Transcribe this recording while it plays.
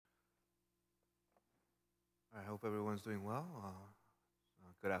hope everyone's doing well.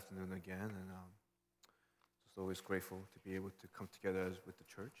 Good afternoon again, and just always grateful to be able to come together with the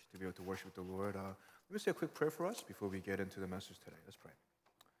church, to be able to worship the Lord. Let me say a quick prayer for us before we get into the message today. Let's pray.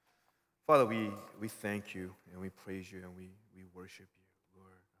 Father, we thank you, and we praise you, and we worship you,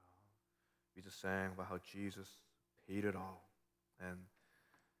 Lord. We just sang about how Jesus paid it all, and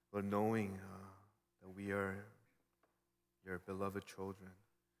Lord, knowing that we are your beloved children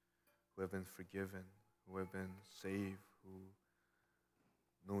who have been forgiven, who have been saved, who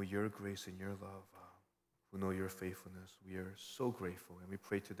know your grace and your love, who know your faithfulness. We are so grateful, and we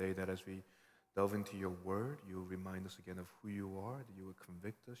pray today that as we delve into your word, you will remind us again of who you are, that you will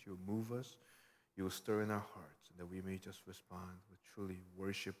convict us, you will move us, you will stir in our hearts, and that we may just respond with truly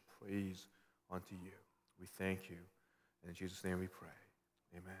worship, praise unto you. We thank you. In Jesus' name we pray.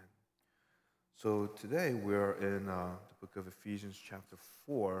 Amen. So today we're in the book of Ephesians chapter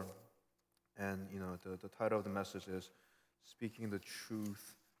 4, and the title of the message is Speaking the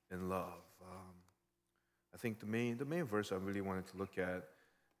Truth in Love. I think the main verse I really wanted to look at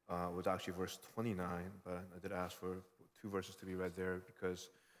was actually verse 29, but I did ask for two verses to be read there because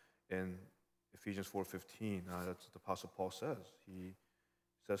in Ephesians 4:15, that's what the Apostle Paul says. He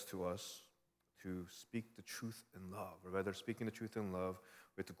says to us to speak the truth in love, or rather speaking the truth in love,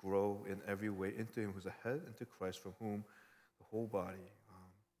 we're to grow in every way into him who's the head, into Christ, from whom the whole body,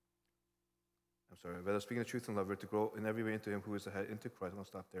 rather speaking the truth in love, we're to grow in every way into him who is the head, into Christ. I'm going to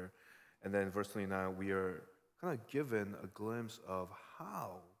stop there. And then verse 29, we are kind of given a glimpse of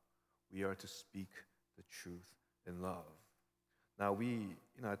how we are to speak the truth in love. Now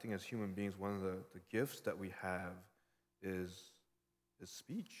I think as human beings, one of the gifts that we have is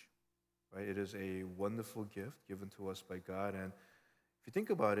speech, right? It is a wonderful gift given to us by God. And if you think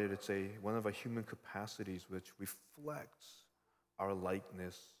about it, it's one of our human capacities which reflects our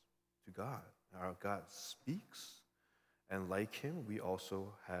likeness to God. Our God speaks, and like him, we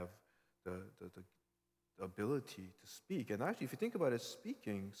also have the ability to speak. And actually, if you think about it,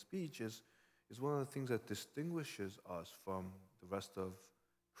 speech is one of the things that distinguishes us from the rest of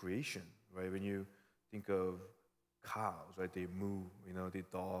creation, right? When you think of cows, right, they moo, the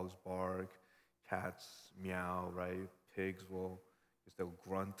dogs bark, cats meow, right? Pigs they'll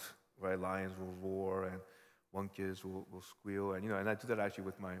grunt, right? Lions will roar, and monkeys will squeal, and I do that actually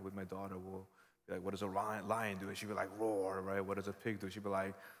with my daughter. We'll be like, what does a lion do? And she'll be like, roar, right? What does a pig do? She'll be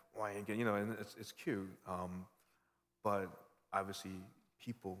like, whine, and it's cute. But obviously,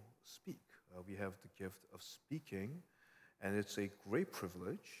 people speak. We have the gift of speaking, and it's a great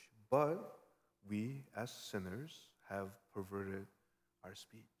privilege, but we as sinners have perverted our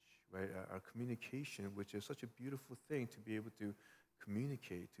speech, right? Our communication, which is such a beautiful thing to be able to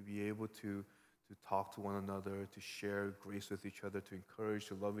communicate, to be able to talk to one another, to share grace with each other, to encourage,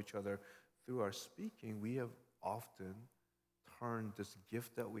 to love each other. Through our speaking, we have often turned this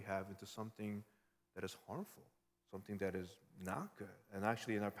gift that we have into something that is harmful, something that is not good. And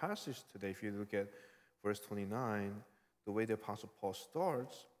actually, in our passage today, if you look at verse 29, the way the Apostle Paul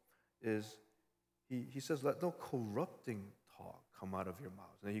starts is he says, let no corrupting talk come out of your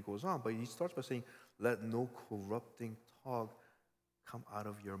mouths. And then he goes on, but he starts by saying, let no corrupting talk come out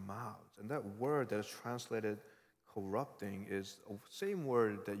of your mouths. And that word that is translated corrupting is the same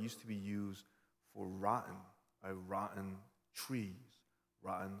word that used to be used for rotten, right? Rotten trees,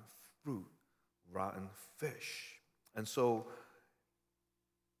 rotten fruit, rotten fish. And so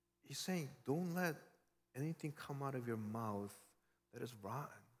he's saying, don't let anything come out of your mouth that is rotten,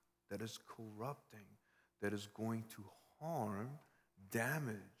 that is corrupting, that is going to harm,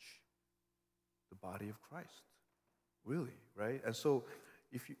 damage the body of Christ. Really, right? And so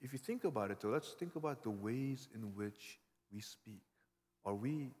if you think about it, though, let's think about the ways in which we speak. Are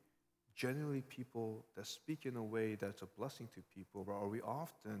we generally people that speak in a way that's a blessing to people, or are we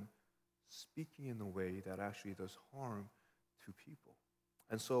often speaking in a way that actually does harm to people?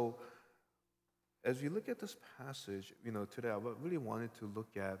 And so as we look at this passage, today I really wanted to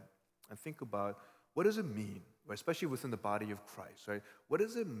look at and think about what does it mean, right? Especially within the body of Christ, right? What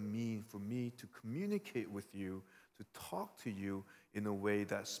does it mean for me to communicate with you, to talk to you in a way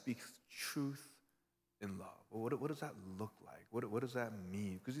that speaks truth in love? What does that look like? What does that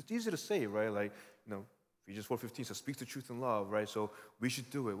mean? Because it's easy to say, right? Like, Ephesians 4:15 says, speak the truth in love, right? So we should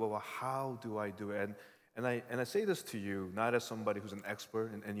do it. Well, how do I do it? And I say this to you, not as somebody who's an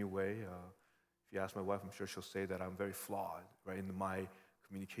expert in any way. If you ask my wife, I'm sure she'll say that I'm very flawed, right, in my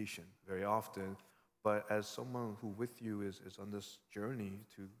communication very often. But as someone who with you is on this journey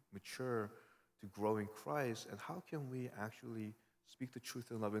to mature, to grow in Christ, and how can we actually speak the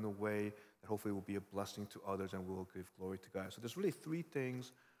truth in love in a way that hopefully will be a blessing to others and will give glory to God? So there's really three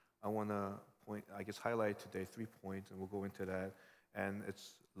things I want to highlight today 3 points, and we'll go into that. And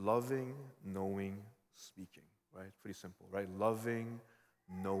it's loving, knowing, speaking, right? It's pretty simple, right? Loving,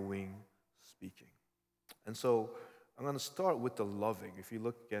 knowing, speaking. And so I'm going to start with the loving. If you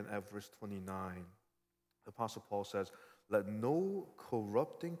look again at verse 29, the Apostle Paul says, let no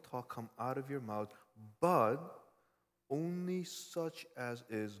corrupting talk come out of your mouth, but only such as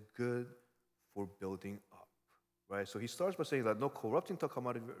is good for building up. Right? So he starts by saying, let no corrupting talk come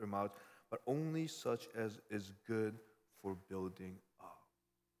out of your mouth, but only such as is good for building up.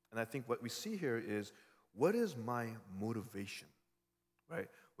 And I think what we see here is, what is my motivation? Right?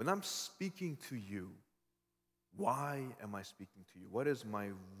 When I'm speaking to you, why am I speaking to you? What is my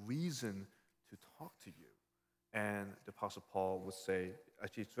reason to talk to you? And the Apostle Paul would say,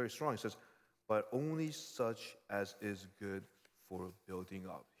 actually it's very strong, he says, but only such as is good for building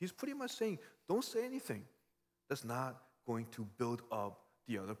up. He's pretty much saying, don't say anything that's not going to build up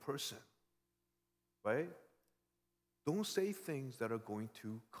the other person, right? Don't say things that are going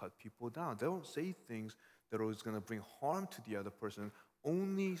to cut people down. Don't say things that are going to bring harm to the other person.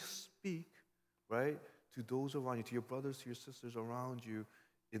 Only speak, right, to those around you, to your brothers, to your sisters around you,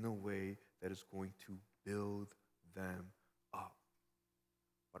 in a way that is going to build them up.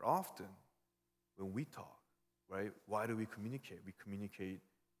 But often, when we talk, right, why do we communicate? We communicate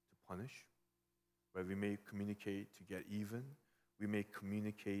to punish, right? We may communicate to get even. We may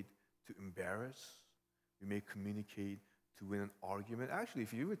communicate to embarrass. We may communicate to win an argument. Actually,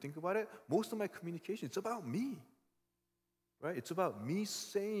 if you even think about it, most of my communication, it's about me, right? It's about me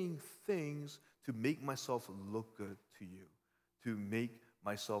saying things to make myself look good to you, to make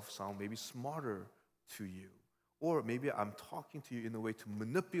myself sound maybe smarter to you. Or maybe I'm talking to you in a way to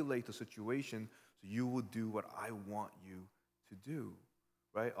manipulate the situation so you will do what I want you to do,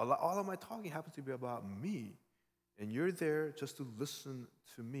 right? All of my talking happens to be about me, and you're there just to listen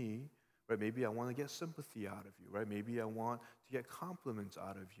to me, right? Maybe I want to get sympathy out of you, right? Maybe I want to get compliments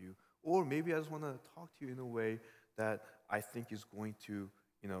out of you, or maybe I just want to talk to you in a way that I think is going to,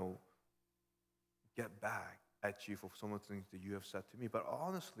 get back at you for some of the things that you have said to me. But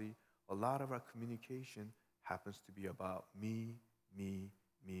honestly, a lot of our communication happens to be about me, me,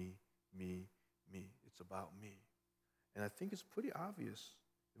 me, me, me. It's about me. And I think it's pretty obvious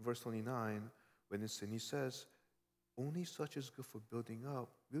in verse 29 when he says, only such is good for building up.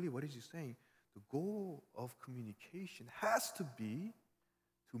 Really, what is he saying? The goal of communication has to be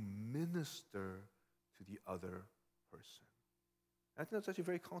to minister to the other person. I think that's actually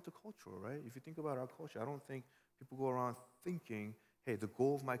very countercultural, right? If you think about our culture, I don't think people go around thinking, hey, the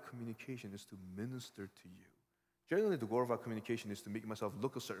goal of my communication is to minister to you. Generally, the goal of our communication is to make myself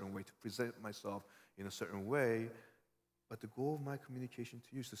look a certain way, to present myself in a certain way. But the goal of my communication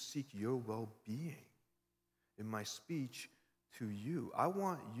to you is to seek your well-being in my speech to you. I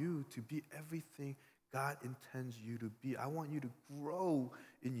want you to be everything God intends you to be. I want you to grow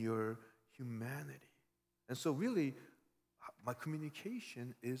in your humanity. And so really, my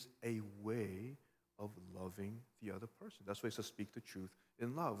communication is a way of loving the other person. That's why it says speak the truth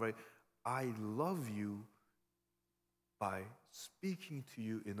in love, right? I love you by speaking to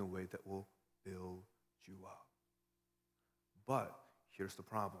you in a way that will build you up. But here's the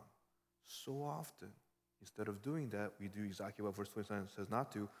problem. So often, instead of doing that, we do exactly what verse 29 says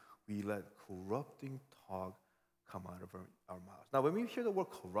not to. We let corrupting talk come out of our mouths. Now, when we hear the word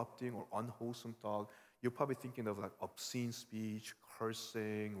corrupting or unwholesome talk, you're probably thinking of like obscene speech,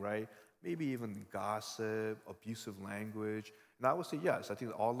 cursing, right? Maybe even gossip, abusive language. And I would say, yes, I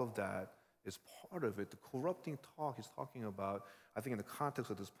think all of that is part of it. The corrupting talk he's talking about, I think in the context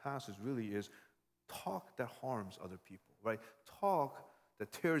of this passage really is talk that harms other people, right? Talk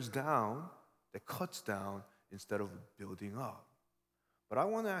that tears down, that cuts down instead of building up. But I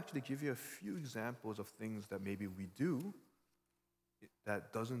want to actually give you a few examples of things that maybe we do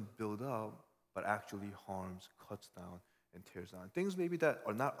that doesn't build up, but actually harms, cuts down, and tears down. Things maybe that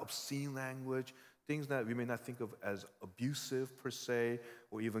are not obscene language, things that we may not think of as abusive per se,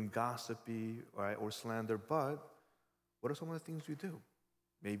 or even gossipy, right, or slander, but what are some of the things we do?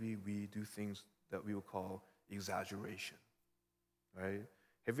 Maybe we do things that we would call exaggeration, right?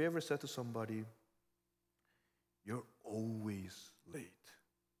 Have you ever said to somebody, you're always late,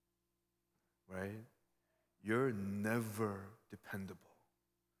 right? You're never dependable,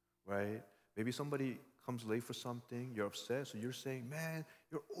 right? Maybe somebody comes late for something, you're upset, so you're saying, man,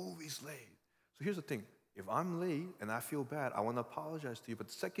 you're always late. So here's the thing. If I'm late and I feel bad, I want to apologize to you, but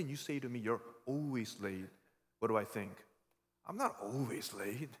the second you say to me, you're always late, what do I think? I'm not always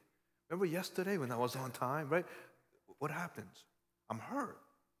late. Remember yesterday when I was on time, right? What happens? I'm hurt.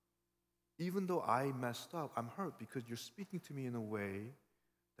 Even though I messed up, I'm hurt because you're speaking to me in a way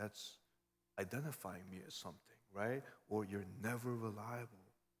that's identifying me as something, right? Or you're never reliable.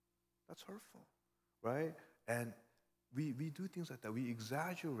 That's hurtful, right? And we do things like that. We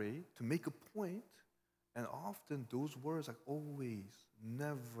exaggerate to make a point, and often those words like always,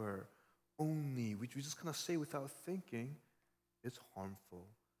 never, only, which we just kind of say without thinking, it's harmful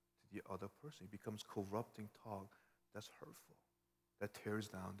to the other person. It becomes corrupting talk that's hurtful, that tears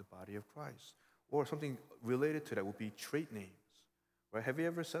down the body of Christ. Or something related to that would be trait names, right? Have you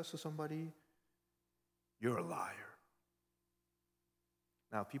ever said to somebody, you're a liar?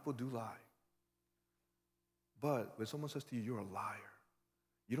 Now, people do lie. But when someone says to you, you're a liar,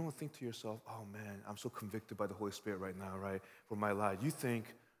 you don't think to yourself, oh man, I'm so convicted by the Holy Spirit right now, right, for my lie. You think,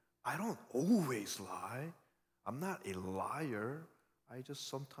 I don't always lie. I'm not a liar. I just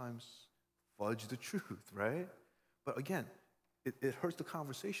sometimes fudge the truth, right? But again, it hurts the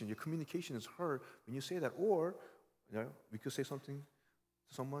conversation. Your communication is hurt when you say that. Or, we could say something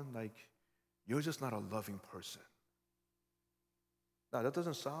to someone like, you're just not a loving person. Now, that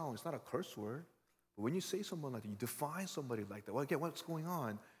doesn't sound, it's not a curse word. But when you say someone like that, you define somebody like that, well, again, what's going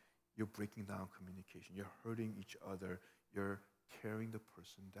on? You're breaking down communication. You're hurting each other. You're tearing the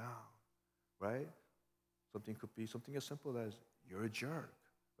person down, right? Something could be something as simple as, you're a jerk,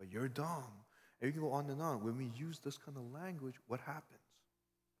 or you're dumb. And you can go on and on. When we use this kind of language, what happens?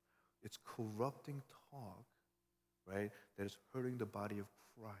 It's corrupting talk, right, that is hurting the body of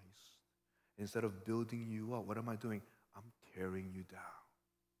Christ. Instead of building you up, what am I doing? I'm tearing you down.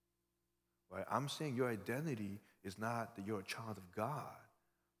 Right? I'm saying your identity is not that you're a child of God,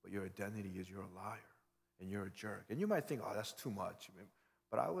 but your identity is you're a liar and you're a jerk. And you might think, oh, that's too much.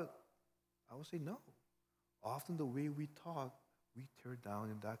 But I would say no. Often the way we talk, we tear down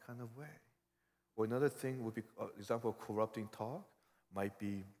in that kind of way. Or another thing would be, example of corrupting talk might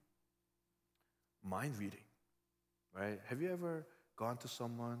be mind reading, right? Have you ever gone to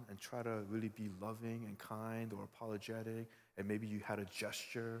someone and try to really be loving and kind or apologetic, and maybe you had a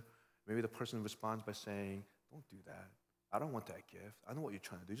gesture? Maybe the person responds by saying, don't do that. I don't want that gift. I know what you're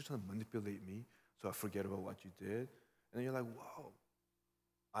trying to do. You're just trying to manipulate me so I forget about what you did. And then you're like, whoa,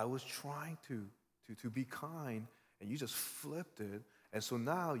 I was trying to be kind, and you just flipped it. And so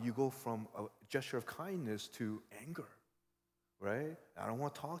now you go from a gesture of kindness to anger, right? I don't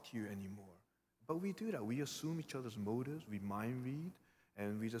want to talk to you anymore. But we do that. We assume each other's motives. We mind read,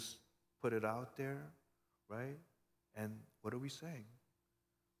 and we just put it out there, right? And what are we saying?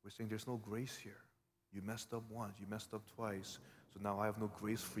 We're saying there's no grace here. You messed up once. You messed up twice. So now I have no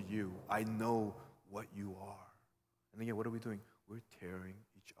grace for you. I know what you are. And again, what are we doing? We're tearing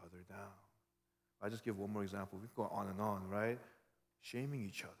each other down. I'll just give one more example. We can go on and on, right? Shaming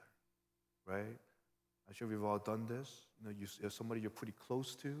each other, right? I'm sure we've all done this. You have somebody you're pretty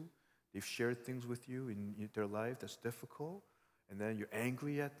close to. They've shared things with you in their life that's difficult. And then you're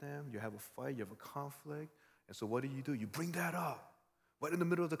angry at them. You have a fight. You have a conflict. And so what do? You bring that up right in the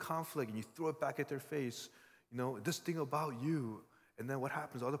middle of the conflict, and you throw it back at their face. This thing about you. And then what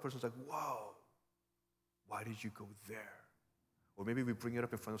happens? The other person's like, whoa, why did you go there? Or maybe we bring it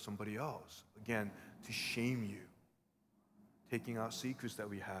up in front of somebody else, again, to shame you, taking out secrets that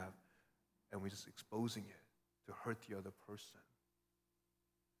we have, and we're just exposing it to hurt the other person.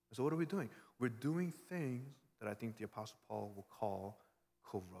 And so what are we doing? We're doing things that I think the Apostle Paul will call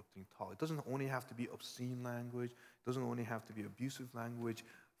corrupting talk. It doesn't only have to be obscene language. It doesn't only have to be abusive language.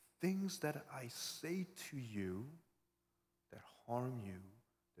 Things that I say to you that harm you,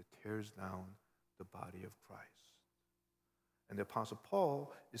 that tears down the body of Christ. And the Apostle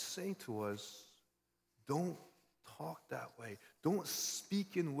Paul is saying to us, don't talk that way. Don't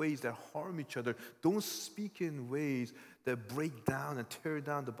speak in ways that harm each other. Don't speak in ways that break down and tear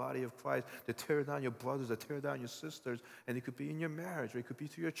down the body of Christ, that tear down your brothers, that tear down your sisters. And it could be in your marriage, or it could be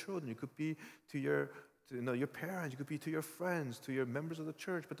to your children, it could be to your parents, it could be to your friends, to your members of the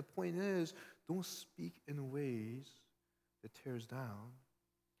church. But the point is, don't speak in ways that tears down.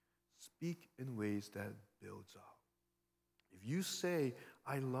 Speak in ways that builds up. If you say,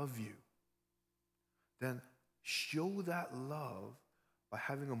 I love you, then show that love by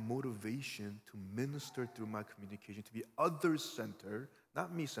having a motivation to minister through my communication, to be others-centered,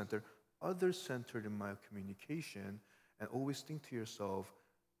 not me-centered, others-centered in my communication, and always think to yourself,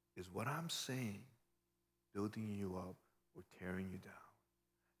 is what I'm saying building you up or tearing you down?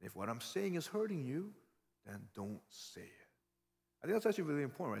 And if what I'm saying is hurting you, then don't say it. I think that's actually really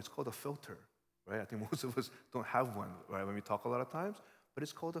important, right? It's called a filter, right? I think most of us don't have one, right, when we talk a lot of times, but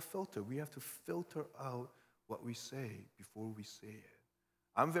it's called a filter. We have to filter out what we say before we say it.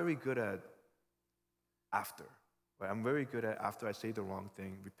 I'm very good at after, right? I'm very good at after I say the wrong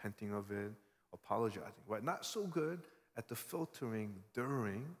thing, repenting of it, apologizing, right? Not so good at the filtering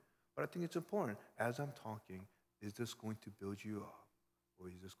during, but I think it's important. As I'm talking, is this going to build you up or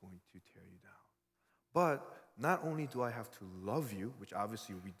is this going to tear you down? But not only do I have to love you, which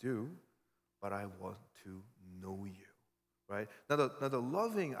obviously we do, but I want to know you, right? Now the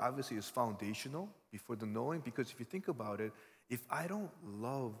loving obviously is foundational before the knowing, because if you think about it, if I don't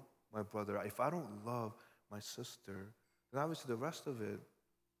love my brother, if I don't love my sister, then obviously the rest of it,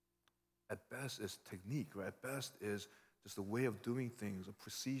 at best, is technique, right? At best is just a way of doing things, a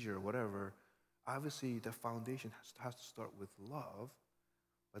procedure, whatever. Obviously, the foundation has to start with love.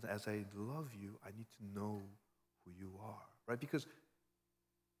 But as I love you, I need to know who you are, right? Because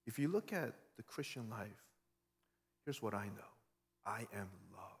if you look at the Christian life, here's what I know. I am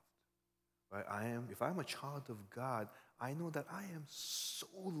loved, right? If I'm a child of God, I know that I am so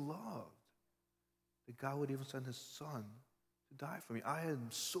loved that God would even send his son to die for me. I am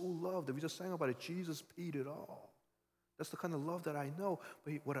so loved that we just sang about it. Jesus paid it all. That's the kind of love that I know.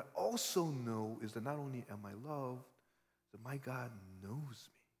 But what I also know is that not only am I loved, that my God knows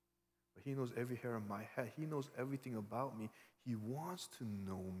me. But he knows every hair on my head. He knows everything about me. He wants to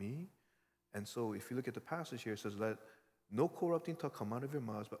know me. And so if you look at the passage here, it says, let no corrupting talk come out of your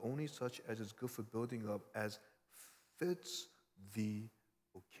mouths, but only such as is good for building up, as fits the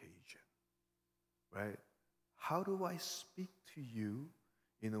occasion. Right? How do I speak to you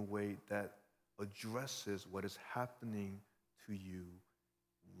in a way that addresses what is happening to you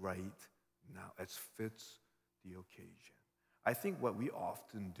right now, as fits the occasion? I think what we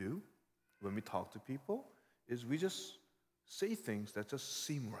often do when we talk to people is we just say things that just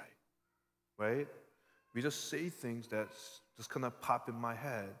seem right? We just say things that just kind of pop in my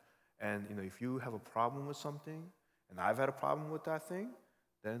head. And, if you have a problem with something, and I've had a problem with that thing,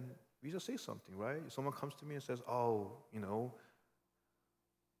 then we just say something, right? If someone comes to me and says, oh,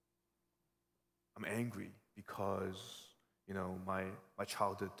 I'm angry because, my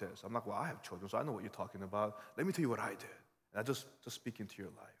child did this. I'm like, well, I have children, so I know what you're talking about. Let me tell you what I did. And I just speak into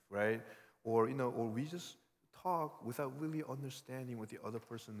your life, right? Or we just talk without really understanding what the other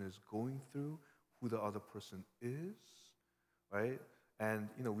person is going through, who the other person is, right? And,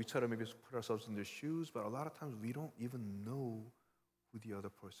 we try to maybe put ourselves in their shoes, but a lot of times we don't even know who the other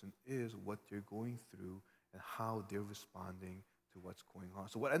person is, what they're going through, and how they're responding to what's going on.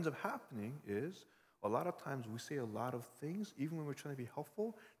 So what ends up happening is a lot of times we say a lot of things, even when we're trying to be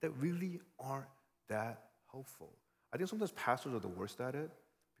helpful, that really aren't that helpful. I think sometimes pastors are the worst at it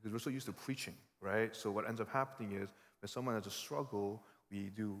because we're so used to preaching, right? So what ends up happening is when someone has a struggle, we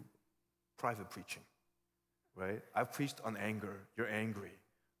do private preaching, right? I've preached on anger. You're angry.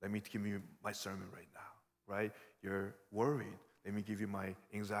 Let me give you my sermon right now, right? You're worried. Let me give you my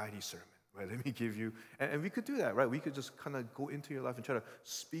anxiety sermon, right? Let me give you, and we could do that, right? We could just kind of go into your life and try to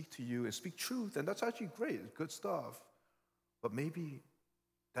speak to you and speak truth, and that's actually great. It's good stuff. But maybe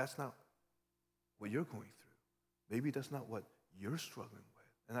that's not what you're going through. Maybe that's not what you're struggling with.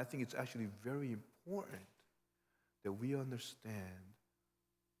 And I think it's actually very important that we understand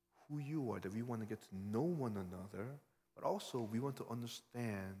who you are, that we want to get to know one another, but also we want to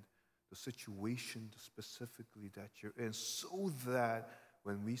understand the situation specifically that you're in, so that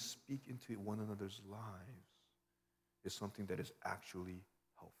when we speak into one another's lives, it's something that is actually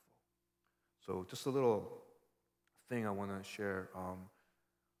helpful. So just a little thing I want to share.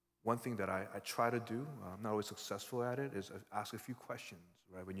 One thing that I try to do, I'm not always successful at it, is ask a few questions,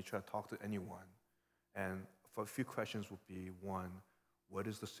 right? When you try to talk to anyone. And for a few questions would be, one, what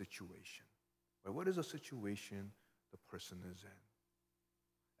is the situation? Right? What is the situation the person is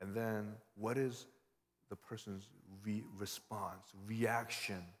in? And then, what is the person's response,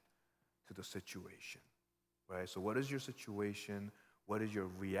 reaction to the situation? Right? So what is your situation? What is your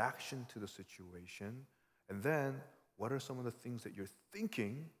reaction to the situation? And then, what are some of the things that you're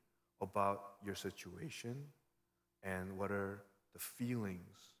thinking about your situation? And what are the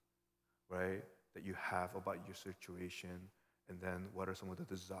feelings, right, that you have about your situation? And then what are some of the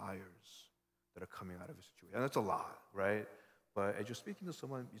desires that are coming out of a situation? And that's a lot, right? But as you're speaking to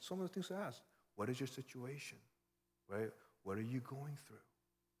someone, some of the things to ask. What is your situation, right? What are you going through?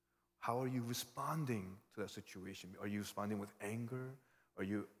 How are you responding to that situation? Are you responding with anger? Are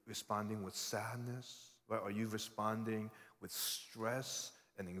you responding with sadness? Right? Are you responding with stress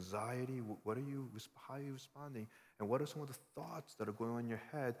and anxiety? How are you responding? And what are some of the thoughts that are going on in your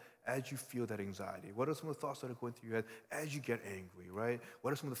head as you feel that anxiety? What are some of the thoughts that are going through your head as you get angry, right?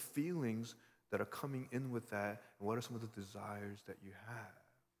 What are some of the feelings that are coming in with that? And what are some of the desires that you have?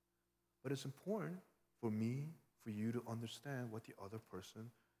 But it's important for me, for you to understand what the other person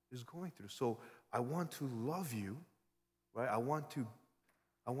is going through. So I want to love you, right? I want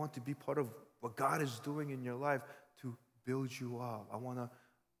to be part of what God is doing in your life, to build you up. I want to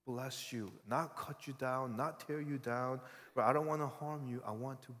bless you, not cut you down, not tear you down. But I don't want to harm you. I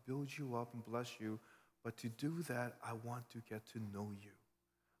want to build you up and bless you. But to do that, I want to get to know you.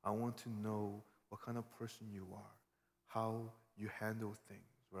 I want to know what kind of person you are, how you handle things,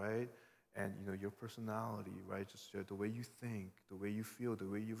 right? And your personality, right? Just the way you think, the way you feel, the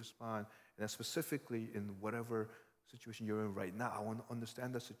way you respond, and then specifically in whatever situation you're in right now, I want to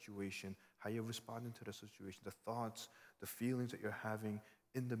understand the situation, how you're responding to the situation, the thoughts, the feelings that you're having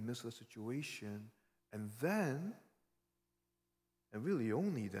in the midst of the situation, and then, and really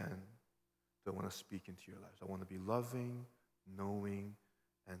only then, do I want to speak into your lives. I want to be loving, knowing,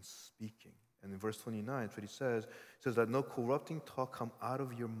 and speaking. And in verse 29, it's what he says. It says that no corrupting talk come out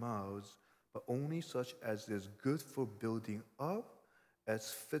of your mouths, but only such as is good for building up,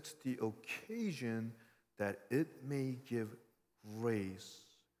 as fits the occasion, that it may give grace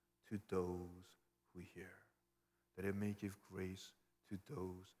to those who hear. That it may give grace to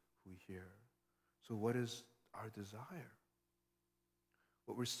those who hear. So what is our desire?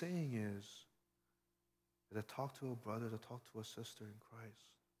 What we're saying is that I talk to a brother, to talk to a sister in Christ.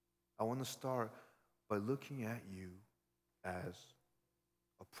 I want to start by looking at you as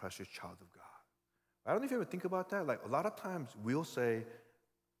a precious child of God. I don't know if you ever think about that. Like a lot of times we'll say,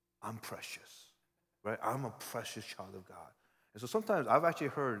 I'm precious, right? I'm a precious child of God. And so sometimes I've actually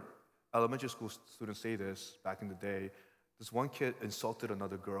heard elementary school students say this back in the day. This one kid insulted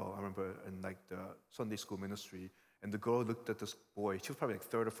another girl, I remember, in like the Sunday school ministry. And the girl looked at this boy. She was probably like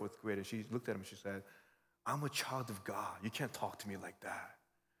third or fourth grade. And she looked at him and she said, I'm a child of God. You can't talk to me like that.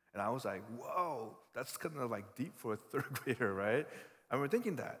 And I was like, whoa, that's kind of like deep for a third grader, right? And we're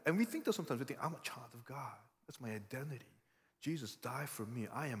thinking that. And we think that sometimes. We think, I'm a child of God. That's my identity. Jesus died for me.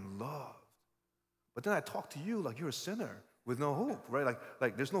 I am loved. But then I talk to you like you're a sinner with no hope, right?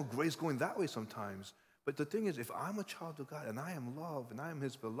 Like there's no grace going that way sometimes. But the thing is, if I'm a child of God and I am loved and I am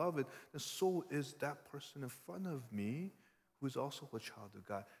his beloved, then so is that person in front of me who is also a child of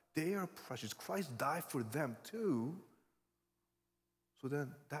God. They are precious. Christ died for them too. So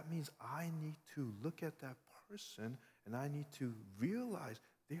then that means I need to look at that person and I need to realize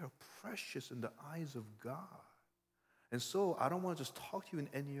they are precious in the eyes of God. And so I don't want to just talk to you in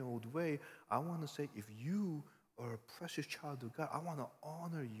any old way. I want to say, if you are a precious child of God, I want to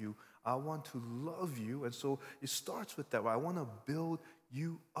honor you. I want to love you. And so it starts with that. Right? I want to build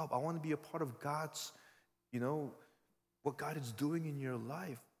you up. I want to be a part of God's, what God is doing in your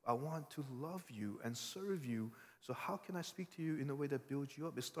life. I want to love you and serve you. So how can I speak to you in a way that builds you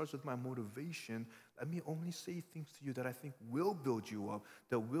up? It starts with my motivation. Let me only say things to you that I think will build you up,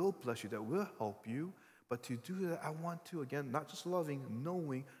 that will bless you, that will help you. But to do that, I want to, again, not just loving,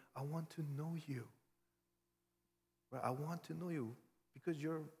 knowing, I want to know you. Right? I want to know you because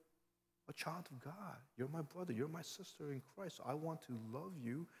you're a child of God. You're my brother. You're my sister in Christ. So I want to love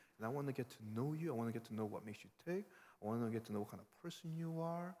you, and I want to get to know you. I want to get to know what makes you tick. I want to get to know what kind of person you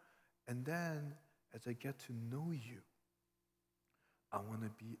are. And then, as I get to know you, I want to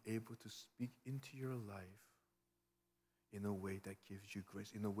be able to speak into your life in a way that gives you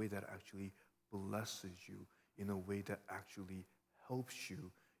grace, in a way that actually blesses you, in a way that actually helps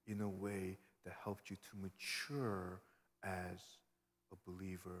you, in a way that helps you to mature as a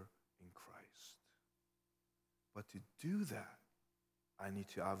believer in Christ. But to do that, I need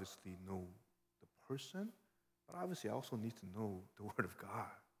to obviously know the person, but obviously I also need to know the Word of God.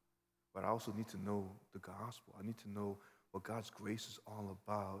 But I also need to know the gospel. I need to know what God's grace is all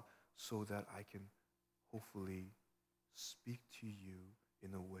about so that I can hopefully speak to you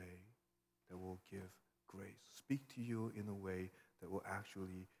in a way that will give grace. Speak to you in a way that will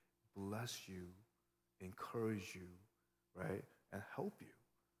actually bless you, encourage you, right, and help you.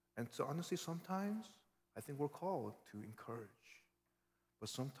 And so honestly, sometimes I think we're called to encourage, but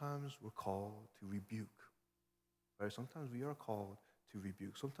sometimes we're called to rebuke, right? Sometimes we are called to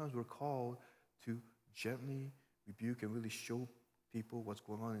rebuke. Sometimes we're called to gently rebuke and really show people what's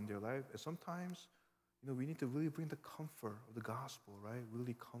going on in their life. And sometimes, we need to really bring the comfort of the gospel, right?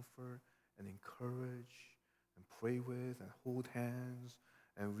 Really comfort and encourage and pray with and hold hands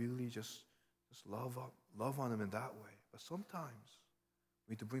and really just love on them in that way. But sometimes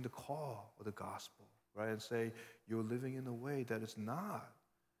we need to bring the call of the gospel, right? And say, you're living in a way that is not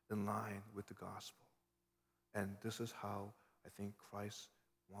in line with the gospel. And this is how I think Christ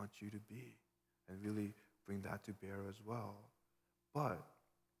wants you to be, and really bring that to bear as well. But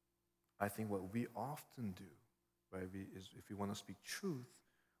I think what we often do, right, is if we want to speak truth,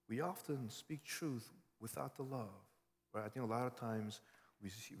 we often speak truth without the love, right? I think a lot of times we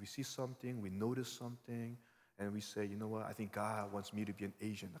see something, we notice something, and we say, you know what, I think God wants me to be an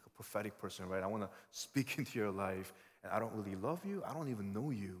agent, like a prophetic person, right? I want to speak into your life And I don't really love you. I don't even know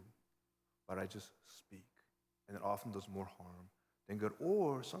you, but I just speak. And it often does more harm than good.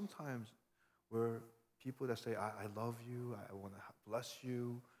 Or sometimes we're people that say, I love you, I want to bless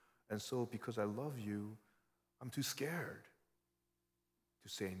you. And so because I love you, I'm too scared to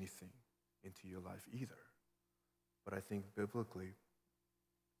say anything into your life either. But I think biblically,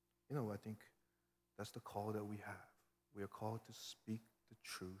 I think that's the call that we have. We are called to speak the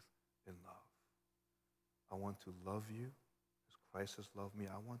truth in love. I want to love you as Christ has loved me.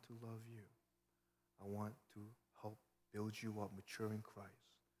 I want to love you. I want to help build you up, mature in Christ.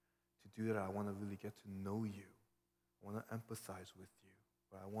 To do that, I want to really get to know you. I want to empathize with you.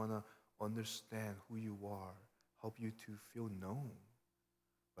 But I want to understand who you are, help you to feel known.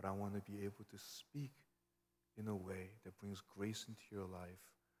 But I want to be able to speak in a way that brings grace into your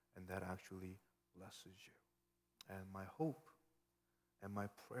life and that actually blesses you. And my hope and my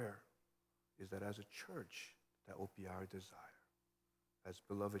prayer is that as a church, that will be our desire. As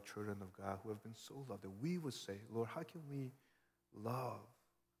beloved children of God who have been so loved, that we would say, Lord, how can we love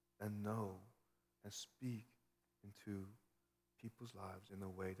and know and speak into people's lives in a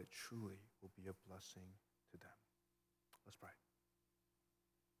way that truly will be a blessing to them? Let's pray.